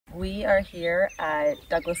We are here at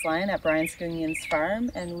Douglas Lyon at Brian Scoonion's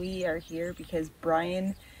farm, and we are here because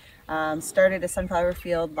Brian started a sunflower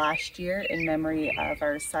field last year in memory of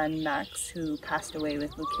our son Max, who passed away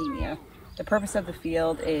with leukemia. The purpose of the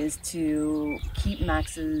field is to keep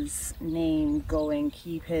Max's name going,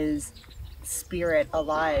 keep his spirit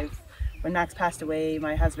alive. When Max passed away,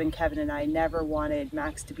 my husband Kevin and I never wanted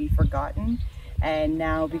Max to be forgotten. And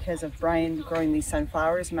now, because of Brian growing these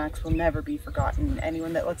sunflowers, Max will never be forgotten.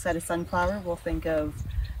 Anyone that looks at a sunflower will think of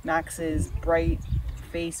Max's bright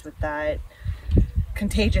face with that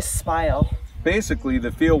contagious smile. Basically,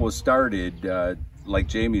 the field was started, like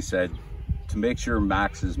Jamie said, to make sure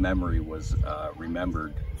Max's memory was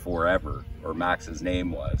remembered forever, or Max's name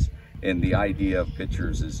was. And the idea of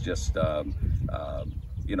pictures is just,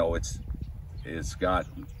 you know, it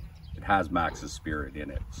has Max's spirit in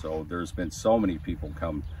it. So there's been so many people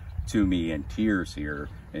come to me in tears here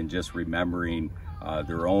and just remembering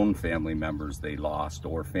their own family members they lost,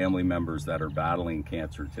 or family members that are battling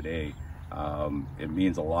cancer today. It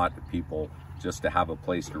means a lot to people just to have a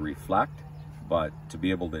place to reflect, but to be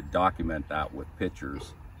able to document that with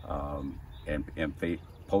pictures and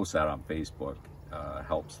post that on Facebook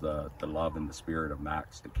helps the love and the spirit of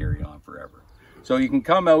Max to carry on forever. So you can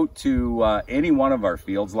come out to any one of our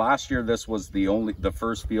fields. Last year this was the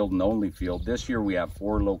first field and only field. This year we have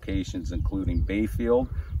 4 locations, including Bayfield,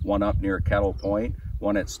 one up near Kettle Point,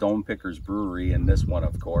 one at Stonepickers Brewery, and this one,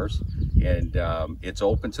 of course. And it's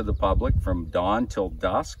open to the public from dawn till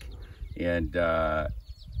dusk. And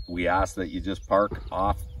we ask that you just park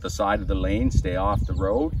off the side of the lane, stay off the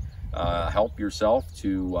road. Help yourself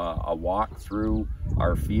to a walk through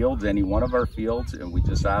our fields, any one of our fields, and we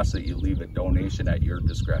just ask that you leave a donation at your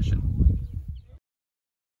discretion.